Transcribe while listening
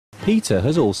Peter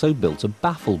has also built a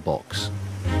baffle box,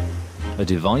 a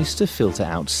device to filter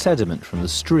out sediment from the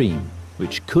stream,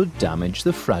 which could damage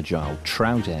the fragile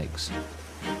trout eggs.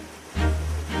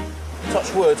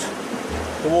 Touch wood,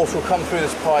 the water will come through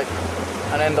this pipe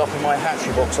and end up in my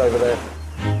hatchery box over there.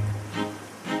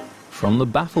 From the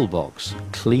baffle box,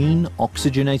 clean,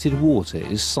 oxygenated water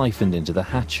is siphoned into the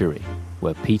hatchery,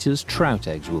 where Peter's trout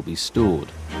eggs will be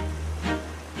stored.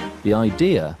 The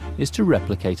idea is to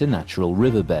replicate a natural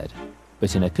riverbed,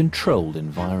 but in a controlled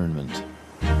environment.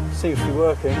 Seems to be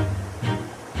working.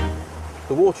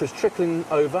 The water is trickling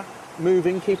over,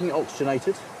 moving, keeping it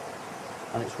oxygenated,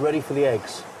 and it's ready for the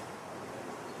eggs.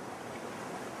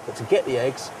 But to get the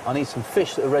eggs, I need some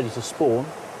fish that are ready to spawn,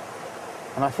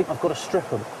 and I think I've got to strip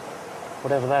them,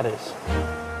 whatever that is.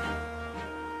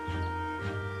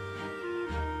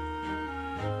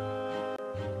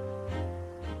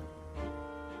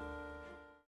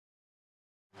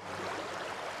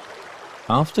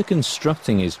 After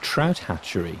constructing his trout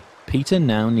hatchery, Peter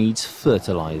now needs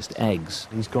fertilised eggs.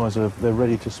 These guys they're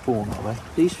ready to spawn, are they?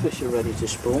 These fish are ready to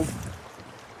spawn.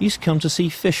 He's come to see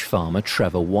fish farmer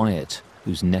Trevor Wyatt,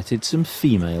 who's netted some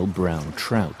female brown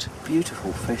trout.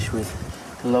 Beautiful fish with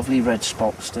lovely red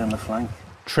spots down the flank.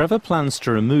 Trevor plans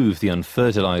to remove the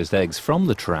unfertilised eggs from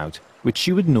the trout, which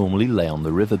you would normally lay on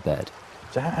the riverbed.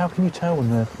 So how can you tell when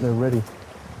they're ready?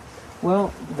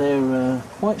 Well, they're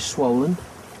quite swollen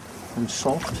and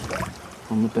soft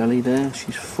on the belly there.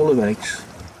 She's full of eggs.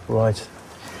 Right.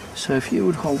 So if you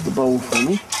would hold the bowl for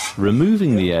me.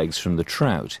 Removing the eggs from the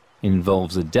trout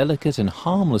involves a delicate and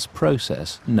harmless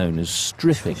process known as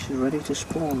stripping. Fish are ready to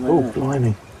spawn there. Oh,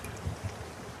 blimey.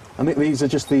 I think these are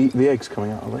just the eggs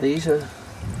coming out, are they? These are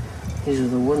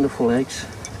the wonderful eggs.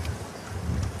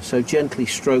 So gently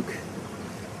stroke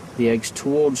the eggs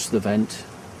towards the vent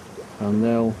and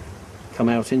they'll come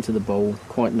out into the bowl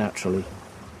quite naturally.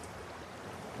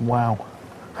 Wow,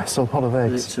 that's a lot of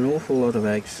eggs. It's an awful lot of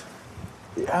eggs.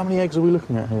 How many eggs are we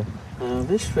looking at here?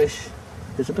 This fish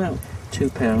is about 2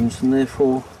 pounds and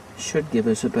therefore should give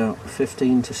us about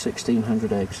 15 to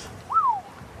 1600 eggs.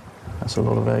 That's a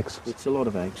lot of eggs. It's a lot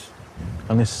of eggs.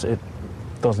 And it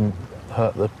doesn't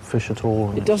hurt the fish at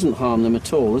all? It doesn't harm them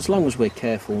at all, as long as we're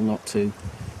careful not to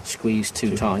squeeze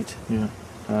too tight. Yeah.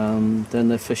 Then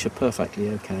the fish are perfectly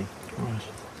okay. Right.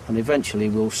 And eventually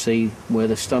we'll see where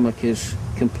the stomach is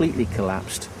completely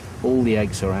collapsed, all the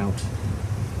eggs are out,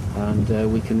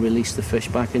 and we can release the fish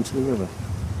back into the river.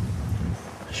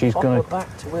 She's going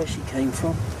back to where she came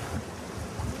from.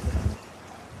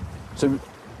 So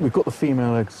we've got the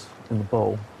female eggs in the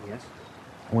bowl. Yes.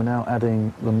 And we're now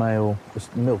adding the male,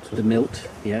 the milt. The milt,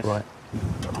 yes. Right.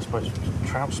 I suppose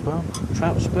trout sperm?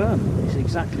 Trout sperm is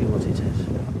exactly what it is.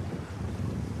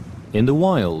 In the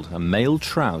wild, a male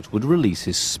trout would release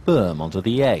his sperm onto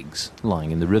the eggs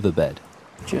lying in the riverbed.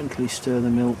 Gently stir the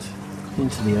milt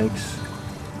into the eggs.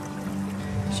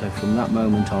 So from that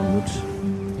moment onwards,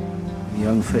 the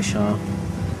young fish are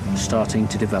starting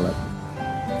to develop.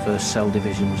 First cell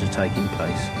divisions are taking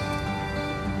place.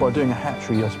 By doing a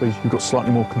hatchery, I suppose you've got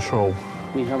slightly more control.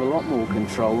 We have a lot more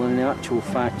control, and in actual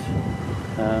fact,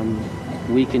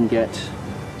 we can get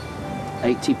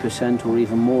 80% or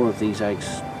even more of these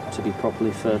eggs to be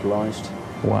properly fertilised.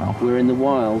 Wow. Where in the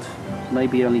wild,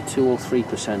 maybe only 2 or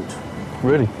 3%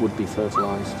 really would be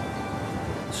fertilised.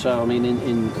 So, I mean,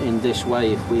 in this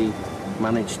way, if we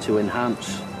manage to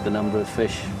enhance the number of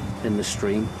fish in the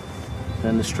stream,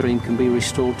 then the stream can be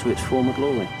restored to its former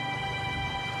glory.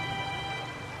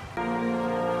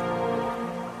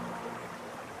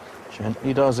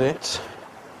 Gently does it.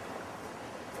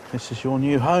 This is your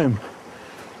new home.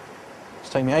 It's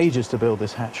taken me ages to build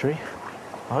this hatchery.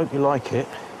 I hope you like it.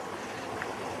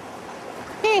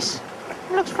 Yes,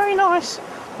 it looks very nice.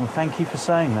 Well, thank you for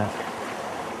saying that.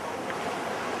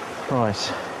 Right.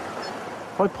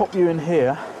 If I pop you in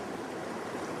here...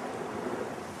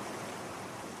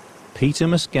 Peter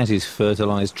must get his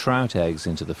fertilised trout eggs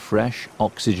into the fresh,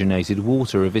 oxygenated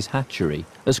water of his hatchery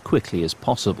as quickly as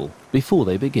possible before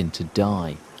they begin to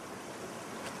die.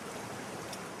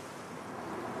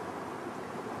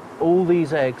 All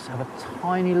these eggs have a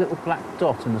tiny little black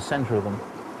dot in the centre of them.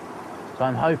 So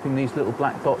I'm hoping these little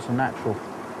black dots are natural.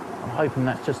 I'm hoping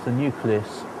that's just the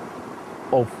nucleus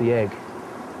of the egg.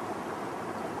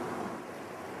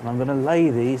 And I'm going to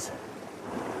lay these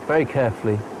very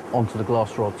carefully onto the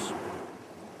glass rods.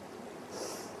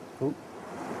 Ooh.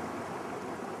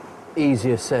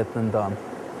 Easier said than done.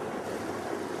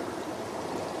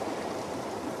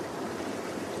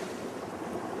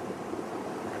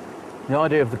 The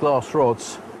idea of the glass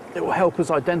rods, it will help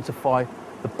us identify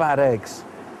the bad eggs,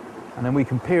 and then we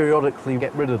can periodically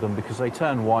get rid of them because they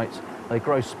turn white they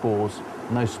grow spores,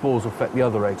 and those spores will affect the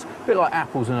other eggs. A bit like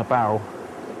apples in a barrel.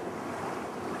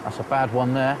 That's a bad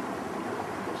one there.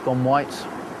 It's gone white.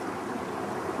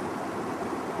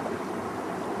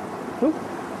 Ooh.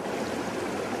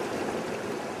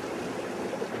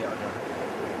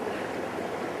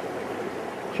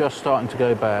 Just starting to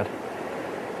go bad.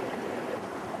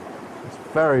 It's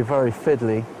very, very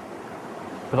fiddly,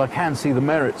 but I can see the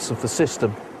merits of the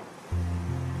system.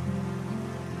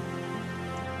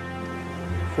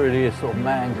 It really is sort of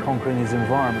man conquering his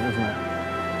environment, isn't it?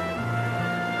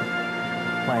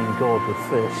 Playing God with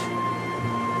fish.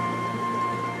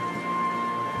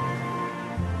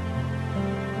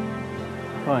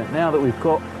 Right, now that we've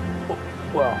got,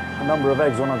 well, a number of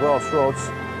eggs on our glass rods,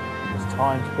 it's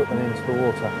time to put them into the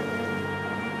water.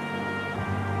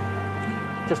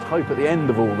 Just hope at the end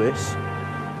of all this,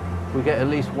 we get at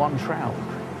least one trout.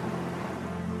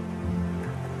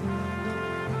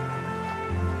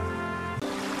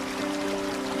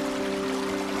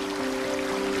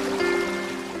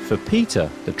 For Peter,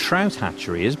 the trout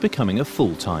hatchery is becoming a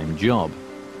full-time job.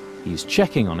 He's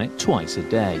checking on it twice a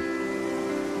day.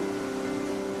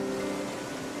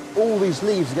 All these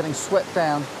leaves are getting swept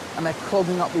down and they're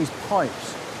clogging up these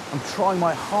pipes. I'm trying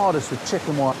my hardest with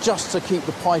chicken wire just to keep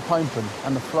the pipe open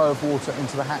and the flow of water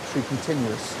into the hatchery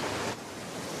continuous.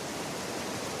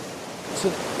 It's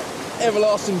an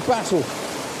everlasting battle.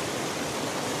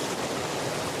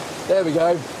 There we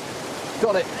go.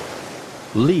 Got it.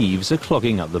 Leaves are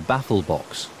clogging up the baffle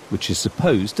box, which is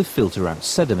supposed to filter out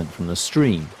sediment from the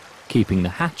stream, keeping the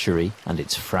hatchery and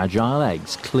its fragile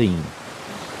eggs clean.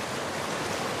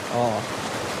 Oh.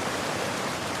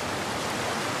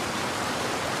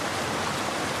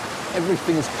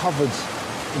 Everything is covered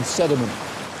in sediment.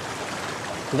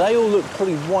 Do they all look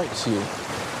pretty white to you?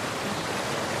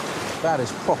 That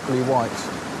is properly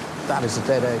white. That is a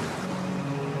dead egg.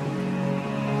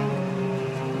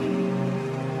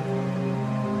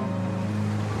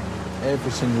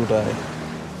 Every single day.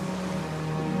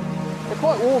 They're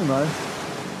quite warm though.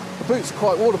 The boots are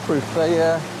quite waterproof.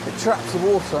 It traps the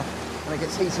water and it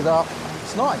gets heated up.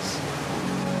 It's nice.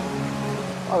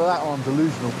 Either that or I'm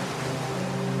delusional.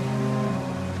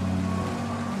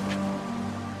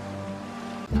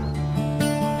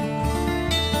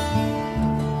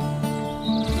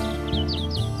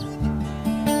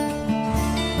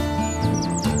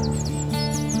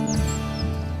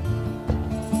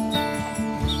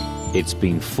 It's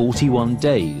been 41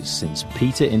 days since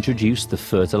Peter introduced the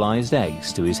fertilised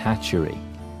eggs to his hatchery.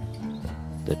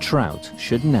 The trout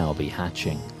should now be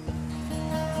hatching.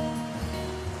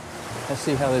 Let's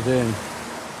see how they're doing.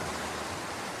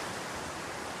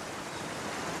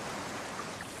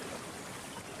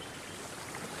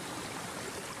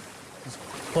 There's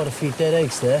quite a few dead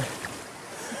eggs there.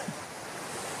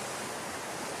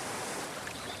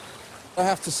 I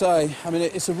have to say, I mean,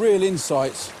 it's a real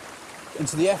insight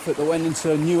into the effort that went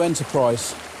into a new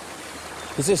enterprise,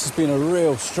 because this has been a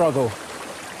real struggle.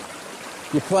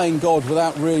 You're playing God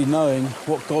without really knowing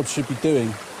what God should be doing,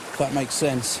 if that makes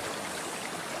sense.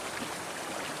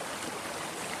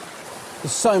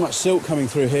 There's so much silt coming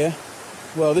through here.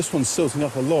 Well, this one's silting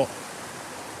up a lot.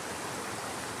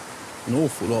 An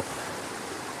awful lot.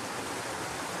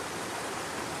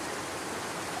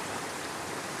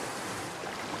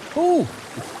 Oh!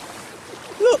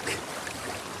 Look!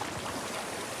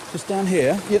 Just down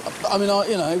here. I mean,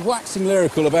 you know, waxing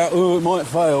lyrical about, oh, it might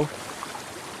fail.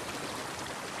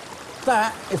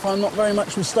 That, if I'm not very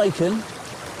much mistaken,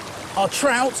 are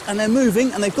trout, and they're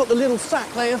moving, and they've got the little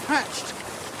sack they have hatched.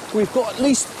 We've got at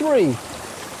least three.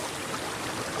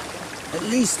 At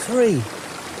least three.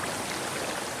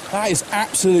 That is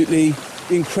absolutely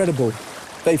incredible.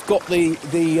 They've got the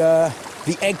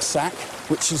egg sac,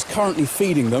 which is currently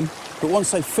feeding them, but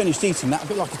once they've finished eating that, a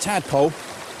bit like a tadpole,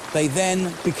 they then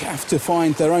have to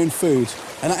find their own food.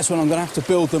 And that's when I'm going to have to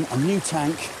build them a new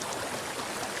tank.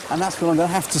 And that's when I'm going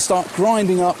to have to start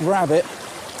grinding up rabbit,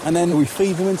 and then we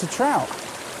feed them into trout.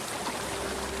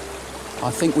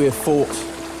 I think we have fought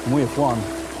and we have won.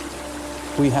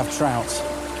 We have trout.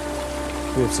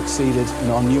 We have succeeded in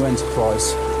our new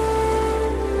enterprise.